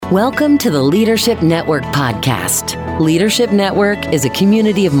Welcome to the Leadership Network podcast. Leadership Network is a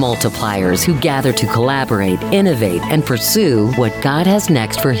community of multipliers who gather to collaborate, innovate, and pursue what God has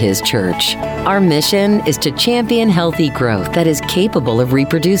next for His church. Our mission is to champion healthy growth that is capable of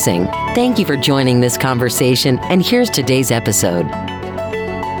reproducing. Thank you for joining this conversation, and here's today's episode.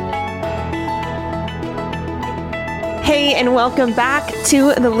 Hey, and welcome back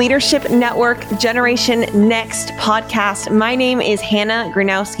to the Leadership Network Generation Next podcast. My name is Hannah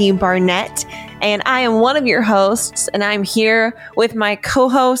Gronowski Barnett, and I am one of your hosts, and I'm here with my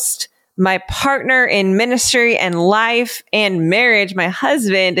co-host, my partner in ministry and life and marriage, my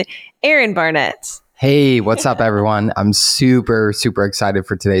husband, Aaron Barnett. Hey, what's up, everyone? I'm super excited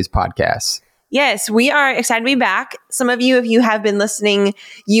for today's podcast. Yes, we are excited to be back. Some of you, if you have been listening,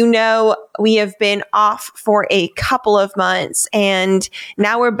 you know we have been off for a couple of months and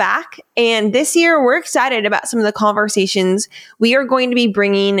now we're back. And this year, we're excited about some of the conversations we are going to be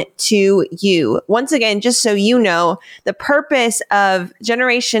bringing to you. Once again, just so you know, the purpose of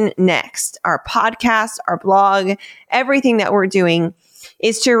Generation Next, our podcast, our blog, everything that we're doing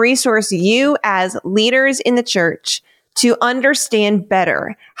is to resource you as leaders in the church to understand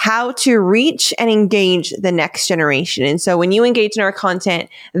better how to reach and engage the next generation. And so when you engage in our content,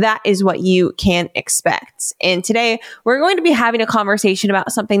 that is what you can expect. And today we're going to be having a conversation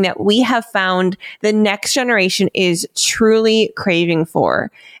about something that we have found the next generation is truly craving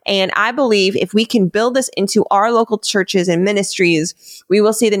for. And I believe if we can build this into our local churches and ministries, we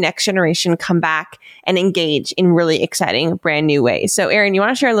will see the next generation come back and engage in really exciting, brand new ways. So Aaron, you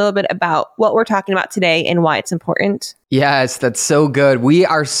want to share a little bit about what we're talking about today and why it's important? Yes, that's so good. We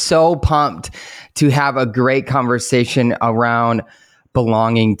are so pumped to have a great conversation around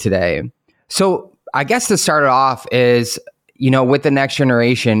belonging today. So I guess to start it off is, with the next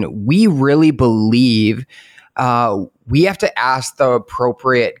generation, we really believe we have to ask the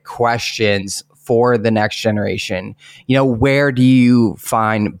appropriate questions for the next generation. Where do you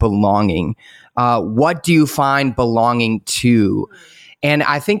find belonging? What do you find belonging to? And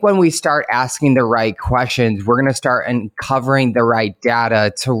I think when we start asking the right questions, we're going to start uncovering the right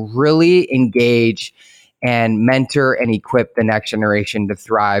data to really engage and mentor and equip the next generation to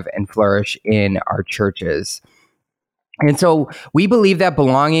thrive and flourish in our churches. And so we believe that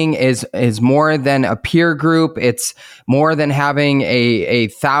belonging is more than a peer group. It's more than having a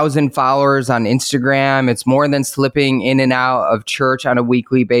 1,000 followers on Instagram. It's more than slipping in and out of church on a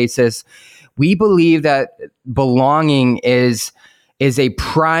weekly basis. We believe that belonging is a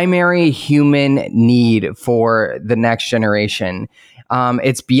primary human need for the next generation.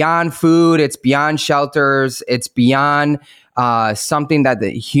 It's beyond food. It's beyond shelters. It's beyond something that the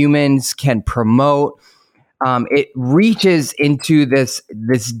humans can promote. It reaches into this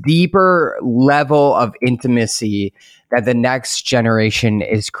deeper level of intimacy that the next generation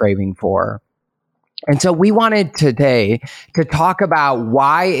is craving for. And so we wanted today to talk about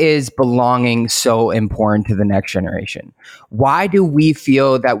why is belonging so important to the next generation? Why do we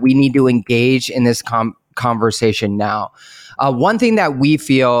feel that we need to engage in this conversation now? One thing that we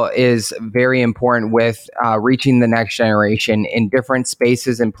feel is very important with reaching the next generation in different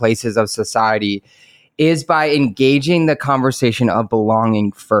spaces and places of society is by engaging the conversation of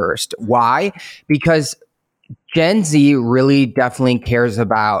belonging first. Why? Because Gen Z really definitely cares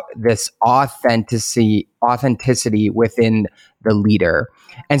about this authenticity within the leader.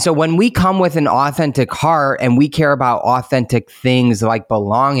 And so when we come with an authentic heart and we care about authentic things like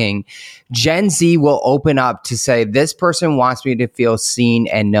belonging, Gen Z will open up to say, this person wants me to feel seen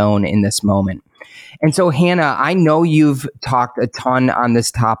and known in this moment. And so Hannah, I know you've talked a ton on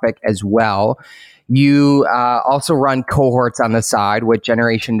this topic as well. You also run cohorts on the side with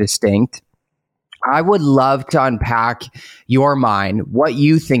Generation Distinct. I would love to unpack your mind, what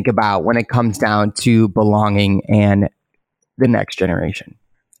you think about when it comes down to belonging and the next generation.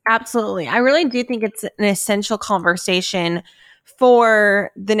 Absolutely. I really do think it's an essential conversation for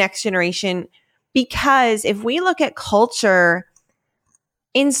the next generation because if we look at culture,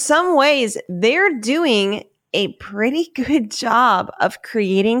 in some ways, they're doing a pretty good job of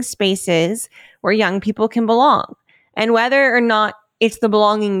creating spaces where young people can belong. And whether or not it's the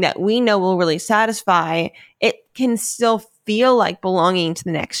belonging that we know will really satisfy, it can still feel like belonging to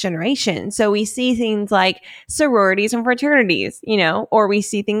the next generation. So we see things like sororities and fraternities, or we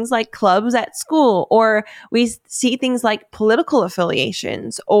see things like clubs at school, or we see things like political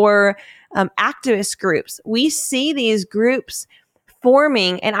affiliations or activist groups. We see these groups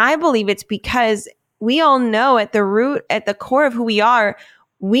forming, and I believe it's because we all know at the root, at the core of who we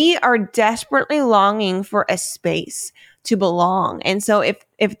are desperately longing for a space to belong. And so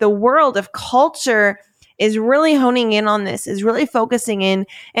if the world of culture is really honing in on this, is really focusing in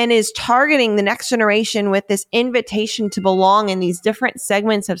and is targeting the next generation with this invitation to belong in these different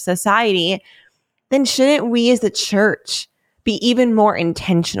segments of society, then shouldn't we as the church be even more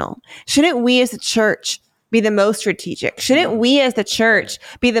intentional? Shouldn't we as the church be the most strategic? Shouldn't we as the church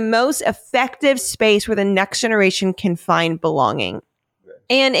be the most effective space where the next generation can find belonging?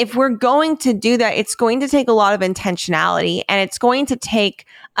 And if we're going to do that, it's going to take a lot of intentionality, and it's going to take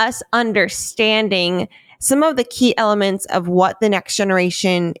us understanding some of the key elements of what the next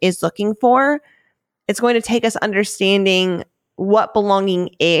generation is looking for. It's going to take us understanding what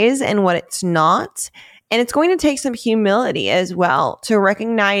belonging is and what it's not. And it's going to take some humility as well to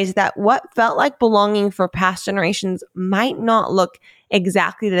recognize that what felt like belonging for past generations might not look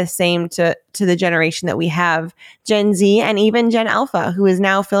exactly the same to the generation that we have, Gen Z and even Gen Alpha, who is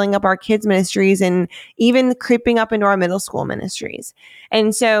now filling up our kids' ministries and even creeping up into our middle school ministries.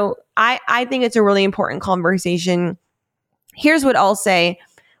 And so I think it's a really important conversation. Here's what I'll say.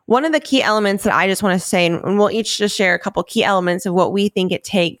 One of the key elements that I just want to say, and we'll each just share a couple key elements of what we think it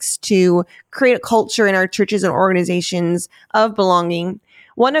takes to create a culture in our churches and organizations of belonging.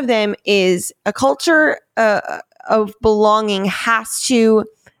 One of them is a culture of belonging has to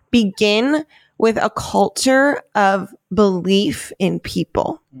begin with a culture of belief in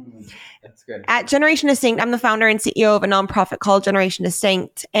people. That's good. At Generation Distinct, I'm the founder and CEO of a nonprofit called Generation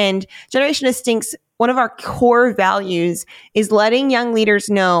Distinct. And Generation Distinct's one of our core values is letting young leaders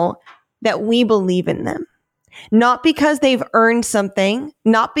know that we believe in them. Not because they've earned something,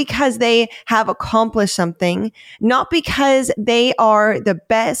 not because they have accomplished something, not because they are the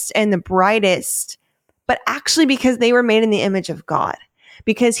best and the brightest, but actually because they were made in the image of God,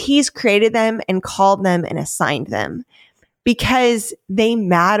 because He's created them and called them and assigned them, because they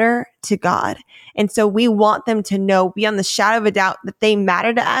matter to God. And so we want them to know beyond the shadow of a doubt that they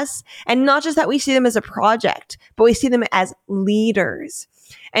matter to us. And not just that we see them as a project, but we see them as leaders.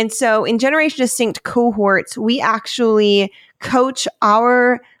 And so in Generation Distinct cohorts, we actually coach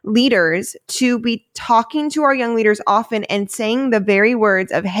our leaders to be talking to our young leaders often and saying the very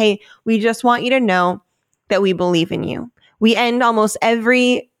words of, hey, we just want you to know that we believe in you. We end almost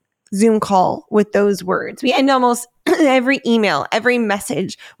every Zoom call with those words. We end almost every email, every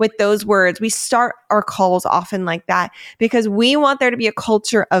message with those words. We start our calls often like that because we want there to be a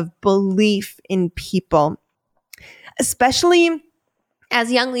culture of belief in people, especially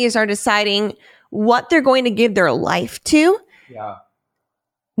as young leaders are deciding what they're going to give their life to. Yeah.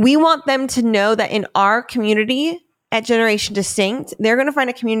 We want them to know that in our community at Generation Distinct, they're going to find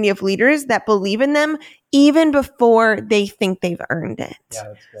a community of leaders that believe in them even before they think they've earned it. Yeah,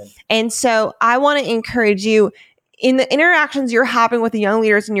 that's good. And so I want to encourage you in the interactions you're having with the young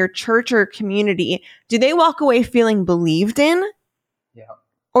leaders in your church or community, do they walk away feeling believed in? Yeah.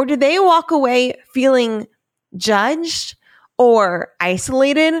 Or do they walk away feeling judged or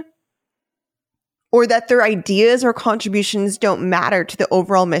isolated, or that their ideas or contributions don't matter to the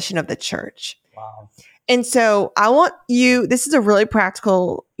overall mission of the church? Wow. And so I want you, this is a really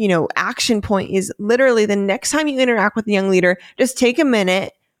practical, action point is literally the next time you interact with a young leader, just take a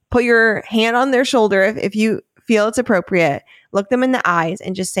minute, put your hand on their shoulder if you feel it's appropriate, look them in the eyes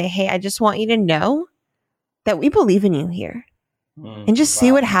and just say, hey, I just want you to know that we believe in you here. And just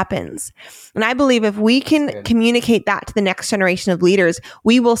see what happens. And I believe if we can communicate that to the next generation of leaders,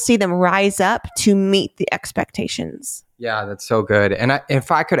 we will see them rise up to meet the expectations. Yeah, that's so good. And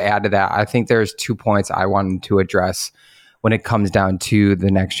if I could add to that, I think there's 2 points I wanted to address when it comes down to the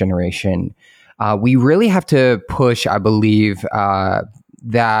next generation. We really have to push, I believe,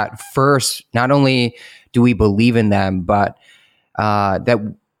 that first, not only do we believe in them, but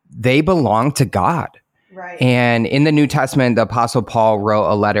that they belong to God. Right. And in the New Testament, the Apostle Paul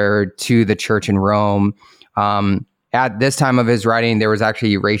wrote a letter to the church in Rome. At this time of his writing, there was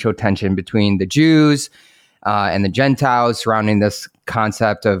actually racial tension between the Jews and the Gentiles surrounding this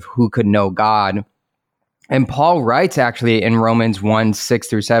concept of who could know God. And Paul writes actually in Romans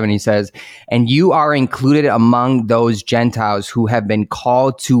 1:6-7, he says, and you are included among those Gentiles who have been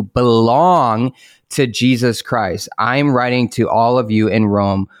called to belong to Jesus Christ. I'm writing to all of you in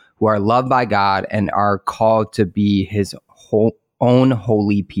Rome who are loved by God and are called to be his own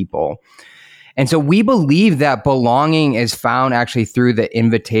holy people. And so we believe that belonging is found actually through the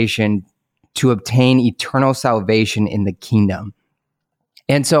invitation to obtain eternal salvation in the kingdom.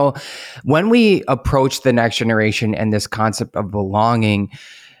 And so when we approach the next generation and this concept of belonging,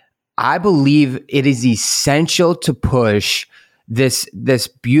 I believe it is essential to push this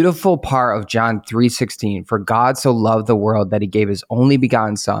beautiful part of John 3:16, for God so loved the world that he gave his only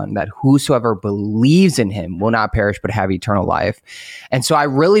begotten son, that whosoever believes in him will not perish but have eternal life. And so I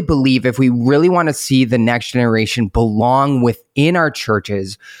really believe if we really want to see the next generation belong within our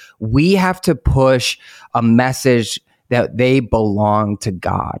churches, we have to push a message that they belong to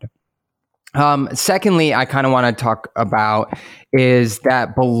God. Secondly, I kind of want to talk about is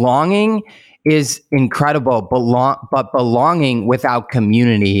that belonging is incredible, but belonging without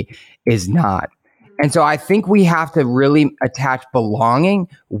community is not. And so I think we have to really attach belonging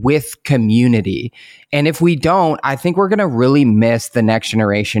with community. And if we don't, I think we're going to really miss the next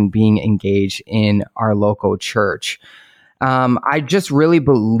generation being engaged in our local church. I just really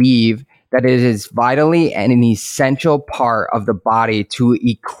believe that it is vitally and an essential part of the body to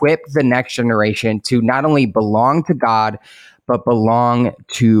equip the next generation to not only belong to God, but belong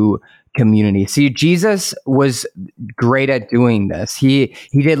to community. See, Jesus was great at doing this. He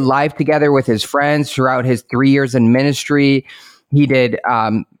did life together with his friends throughout his 3 years in ministry. He did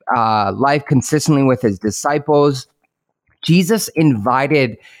life consistently with his disciples. Jesus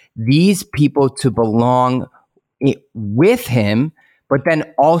invited these people to belong with him, but then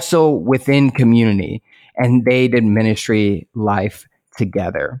also within community. And they did ministry life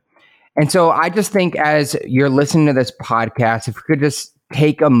together. And so I just think as you're listening to this podcast, if we could just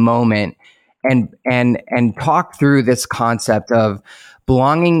take a moment and talk through this concept of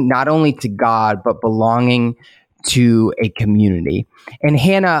belonging not only to God, but belonging to a community. And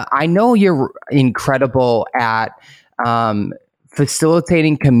Hannah, I know you're incredible at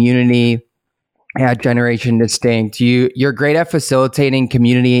facilitating community at Generation Distinct. You're great at facilitating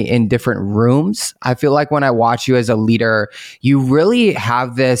community in different rooms. I feel like when I watch you as a leader, you really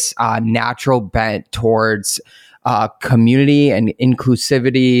have this natural bent towards community and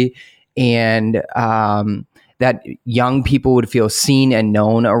inclusivity, and that young people would feel seen and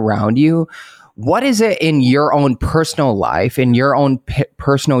known around you. What is it in your own personal life, in your own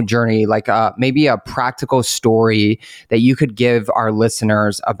personal journey, like maybe a practical story that you could give our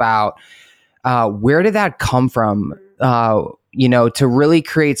listeners about where did that come from, to really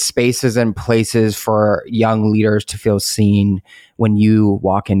create spaces and places for young leaders to feel seen when you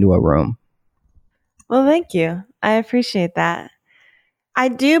walk into a room? Well, thank you. I appreciate that. I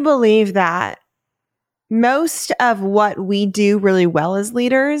do believe that most of what we do really well as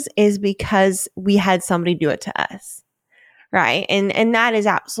leaders is because we had somebody do it to us, right? And that is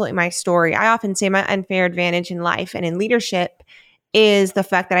absolutely my story. I often say my unfair advantage in life and in leadership is the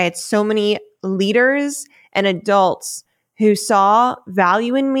fact that I had so many leaders and adults who saw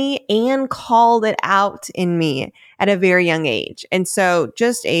value in me and called it out in me at a very young age. And so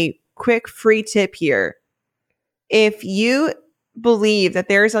just a quick free tip here. If you believe that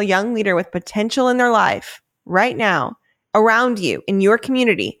there's a young leader with potential in their life right now around you in your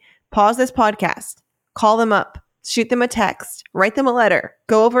community, pause this podcast, call them up, shoot them a text, write them a letter,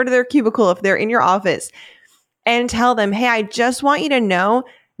 go over to their cubicle if they're in your office and tell them, hey, I just want you to know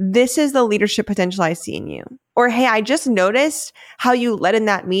this is the leadership potential I see in you. Or, hey, I just noticed how you led in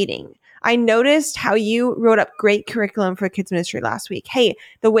that meeting. I noticed how you wrote up great curriculum for kids ministry last week. Hey,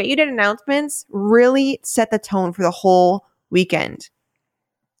 the way you did announcements really set the tone for the whole weekend.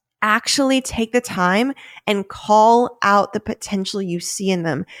 Actually take the time and call out the potential you see in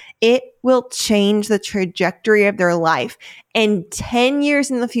them. It will change the trajectory of their life. And 10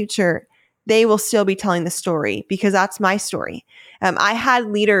 years in the future, they will still be telling the story because that's my story. I had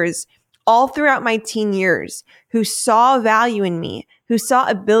leaders all throughout my teen years who saw value in me, who saw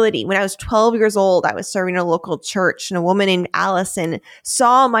ability. When I was 12 years old, I was serving a local church, and a woman named Allison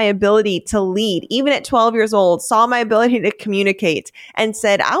saw my ability to lead, even at 12 years old, saw my ability to communicate and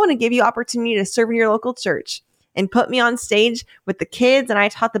said, I want to give you opportunity to serve in your local church, and put me on stage with the kids, and I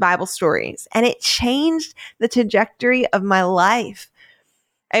taught the Bible stories. And it changed the trajectory of my life.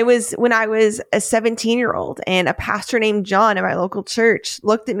 It was when I was a 17-year-old and a pastor named John in my local church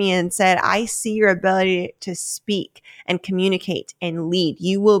looked at me and said, I see your ability to speak and communicate and lead.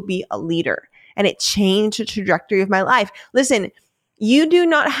 You will be a leader. And it changed the trajectory of my life. Listen, you do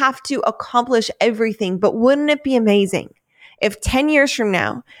not have to accomplish everything, but wouldn't it be amazing if 10 years from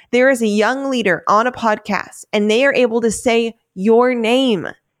now, there is a young leader on a podcast and they are able to say your name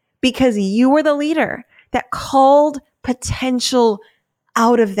because you were the leader that called potential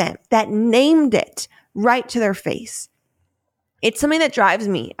out of them, that named it right to their face. It's something that drives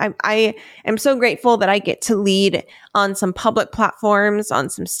me. I am so grateful that I get to lead on some public platforms, on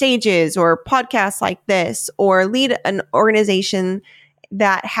some stages or podcasts like this, or lead an organization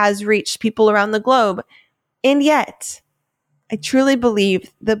that has reached people around the globe. And yet, I truly believe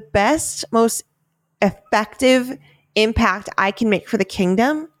the best, most effective impact I can make for the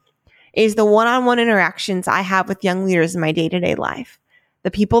kingdom is the one-on-one interactions I have with young leaders in my day-to-day life. The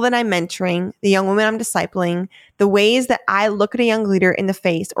people that I'm mentoring, the young women I'm discipling, the ways that I look at a young leader in the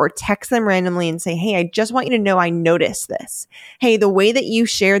face or text them randomly and say, hey, I just want you to know I noticed this. Hey, the way that you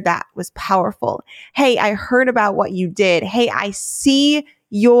shared that was powerful. Hey, I heard about what you did. Hey, I see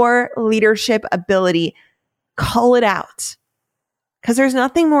your leadership ability. Call it out. Because there's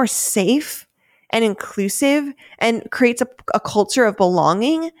nothing more safe and inclusive and creates a culture of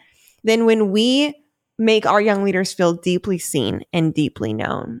belonging than when we make our young leaders feel deeply seen and deeply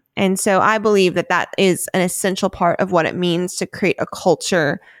known. And so I believe that that is an essential part of what it means to create a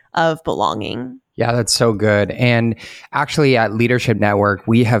culture of belonging. Yeah, that's so good. And actually at Leadership Network,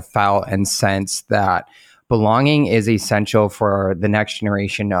 we have felt and sensed that belonging is essential for the next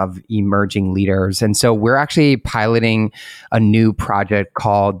generation of emerging leaders. And so we're actually piloting a new project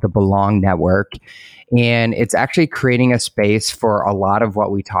called the Belong Network. And it's actually creating a space for a lot of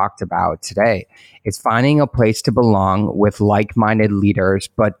what we talked about today. It's finding a place to belong with like-minded leaders,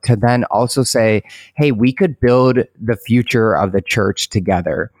 but to then also say, hey, we could build the future of the church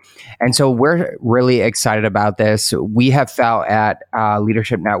together. And so we're really excited about this. We have felt at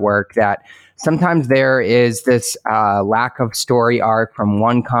Leadership Network that sometimes there is this lack of story arc from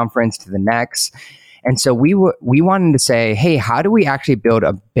one conference to the next. And so we wanted to say, hey, how do we actually build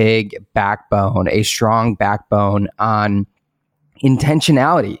a big backbone, a strong backbone on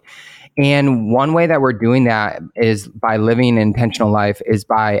intentionality? And one way that we're doing that is by living an intentional life, is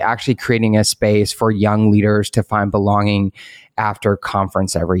by actually creating a space for young leaders to find belonging after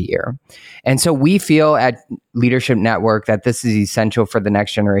conference every year. And so we feel at Leadership Network that this is essential for the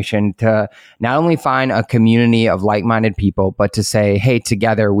next generation to not only find a community of like-minded people, but to say, hey,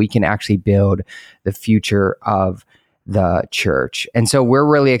 together we can actually build the future of the church. And so we're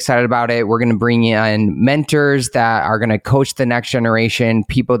really excited about it. We're going to bring in mentors that are going to coach the next generation,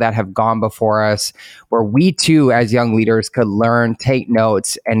 people that have gone before us, where we too, as young leaders, could learn, take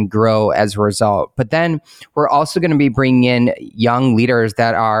notes, and grow as a result. But then we're also going to be bringing in young leaders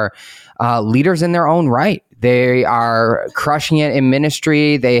that are leaders in their own right. They are crushing it in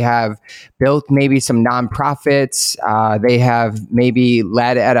ministry. They have built maybe some nonprofits. They have maybe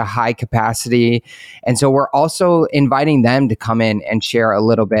led at a high capacity. And so we're also inviting them to come in and share a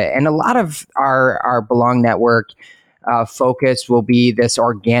little bit. And a lot of our Belong Network focus will be this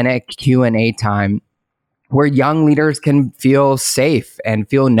organic Q&A time where young leaders can feel safe and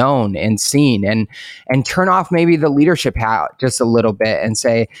feel known and seen, and turn off maybe the leadership hat just a little bit and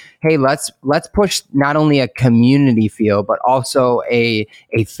say, hey, let's push not only a community feel, but also a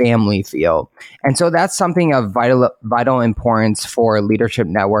family feel. And so that's something of vital importance for Leadership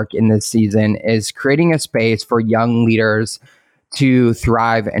Network in this season, is creating a space for young leaders to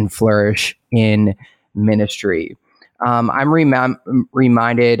thrive and flourish in ministry. I'm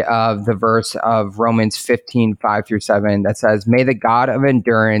reminded of the verse of Romans 15:5-7 that says, may the God of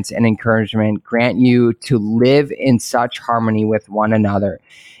endurance and encouragement grant you to live in such harmony with one another,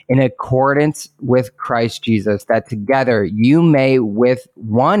 in accordance with Christ Jesus, that together you may with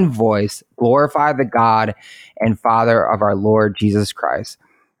one voice glorify the God and Father of our Lord Jesus Christ.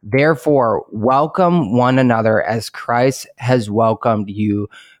 Therefore, welcome one another as Christ has welcomed you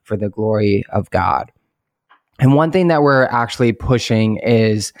for the glory of God. And one thing that we're actually pushing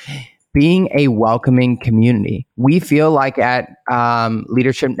is being a welcoming community. We feel like at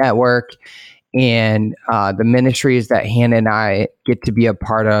Leadership Network and the ministries that Hannah and I get to be a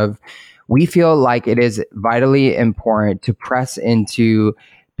part of, we feel like it is vitally important to press into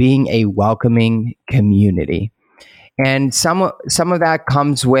being a welcoming community. And some of that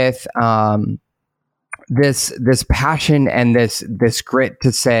comes with this passion and this grit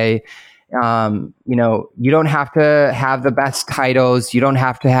to say, you don't have to have the best titles. You don't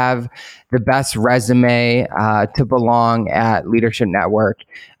have to have the best resume to belong at Leadership Network.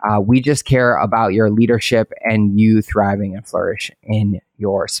 We just care about your leadership and you thriving and flourish in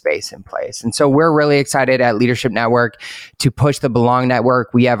your space and place. And so we're really excited at Leadership Network to push the Belong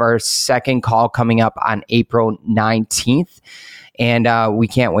Network. We have our second call coming up on April 19th, and we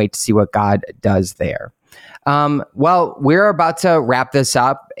can't wait to see what God does there. Well, we're about to wrap this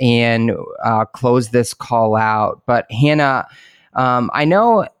up and close this call out. But Hannah, I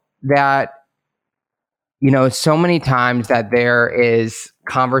know that, so many times that there is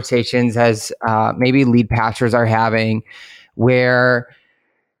conversations as maybe lead pastors are having where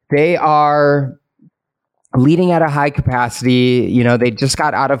they are leading at a high capacity, they just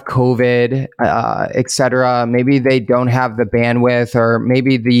got out of COVID, et cetera. Maybe they don't have the bandwidth, or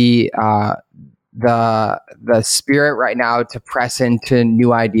maybe the the spirit right now to press into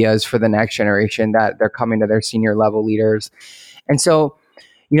new ideas for the next generation that they're coming to their senior level leaders. And so,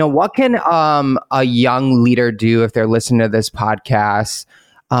 what can a young leader do if they're listening to this podcast,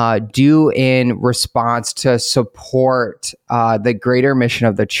 do in response to support the greater mission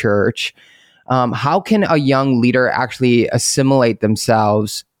of the church? How can a young leader actually assimilate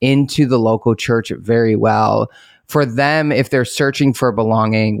themselves into the local church very well? For them, if they're searching for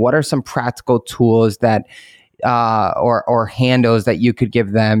belonging, what are some practical tools that or handles that you could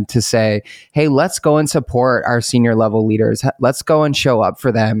give them to say, hey, let's go and support our senior level leaders. Let's go and show up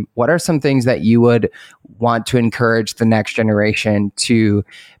for them. What are some things that you would want to encourage the next generation to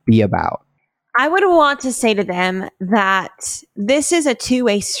be about? I would want to say to them that this is a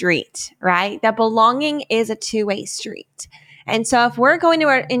two-way street, right? That belonging is a two-way street. And so if we're going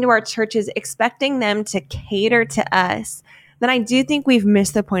into our churches expecting them to cater to us, then I do think we've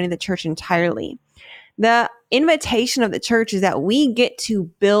missed the point of the church entirely. The invitation of the church is that we get to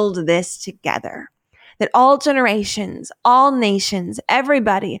build this together, that all generations, all nations,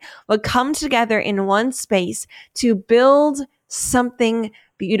 everybody would come together in one space to build something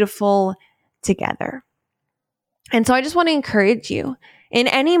beautiful together. And so I just want to encourage you in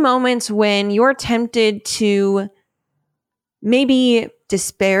any moments when you're tempted to maybe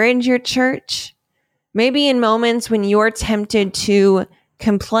disparage your church, maybe in moments when you're tempted to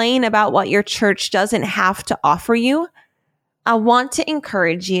complain about what your church doesn't have to offer you, I want to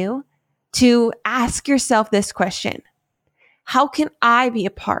encourage you to ask yourself this question: how can I be a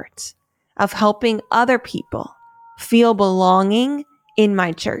part of helping other people feel belonging in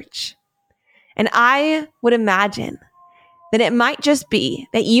my church? And I would imagine that it might just be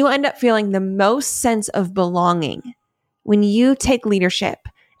that you end up feeling the most sense of belonging when you take leadership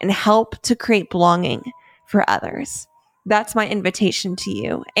and help to create belonging for others. That's my invitation to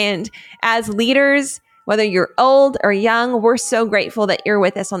you. And as leaders, whether you're old or young, we're so grateful that you're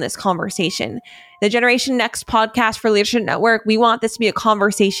with us on this conversation. The Generation Next podcast for Leadership Network, we want this to be a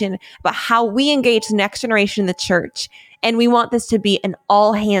conversation about how we engage the next generation in the church. And we want this to be an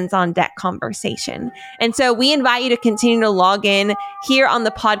all hands on deck conversation. And so we invite you to continue to log in here on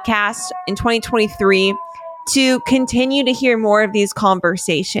the podcast in 2023 to continue to hear more of these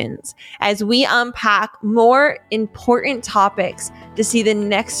conversations as we unpack more important topics to see the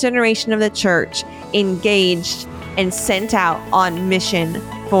next generation of the church engaged and sent out on mission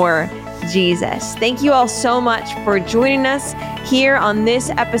for Jesus. Thank you all so much for joining us here on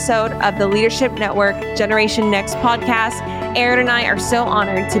this episode of the Leadership Network Generation Next podcast. Aaron and I are so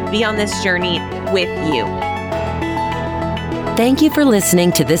honored to be on this journey with you. Thank you for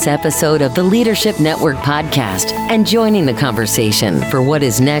listening to this episode of the Leadership Network podcast and joining the conversation for what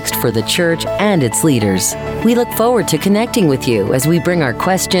is next for the church and its leaders. We look forward to connecting with you as we bring our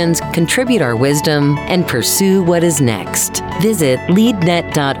questions, contribute our wisdom, and pursue what is next. Visit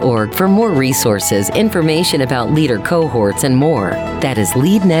leadnet.org for more resources, information about leader cohorts, and more. That is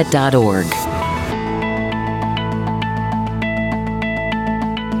leadnet.org.